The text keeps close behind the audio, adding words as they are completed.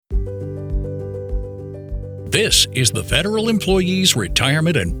This is the Federal Employees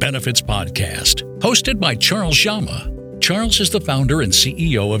Retirement and Benefits Podcast, hosted by Charles Jama. Charles is the founder and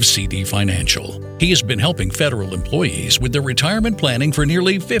CEO of CD Financial. He has been helping federal employees with their retirement planning for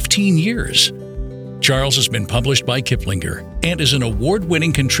nearly 15 years. Charles has been published by Kiplinger and is an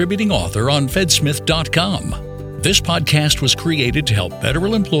award-winning contributing author on fedsmith.com. This podcast was created to help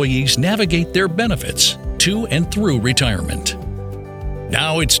federal employees navigate their benefits to and through retirement.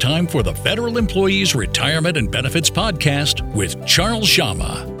 Now it's time for the Federal Employees Retirement and Benefits Podcast with Charles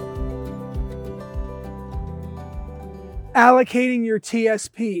Jama. Allocating your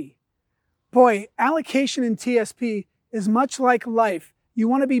TSP. Boy, allocation in TSP is much like life. You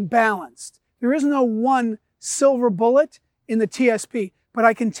want to be balanced. There is no one silver bullet in the TSP, but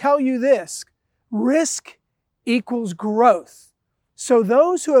I can tell you this, risk equals growth. So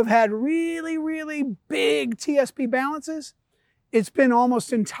those who have had really, really big TSP balances, it's been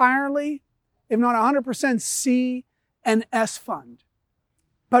almost entirely, if not 100%, C and S fund.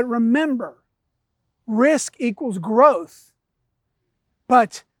 But remember, risk equals growth.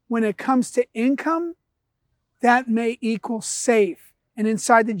 But when it comes to income, that may equal safe. And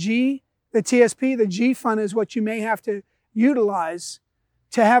inside the TSP, the G fund is what you may have to utilize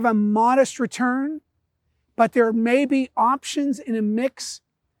to have a modest return. But there may be options in a mix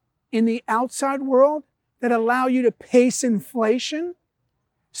in the outside world that allow you to pace inflation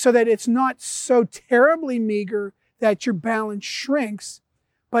so that it's not so terribly meager that your balance shrinks,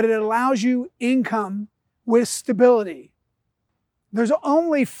 but it allows you income with stability. There's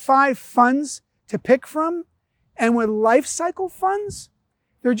only 5 funds to pick from, and with life cycle funds,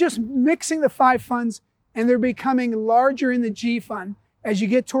 they're just mixing the 5 funds and they're becoming larger in the G fund as you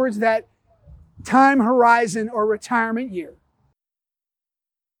get towards that time horizon or retirement year.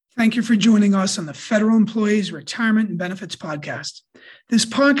 Thank you for joining us on the Federal Employees Retirement and Benefits Podcast. This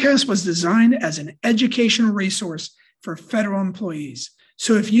podcast was designed as an educational resource for federal employees.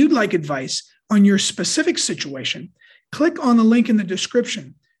 So if you'd like advice on your specific situation, click on the link in the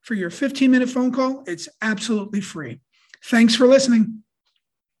description for your 15-minute phone call. It's absolutely free. Thanks for listening.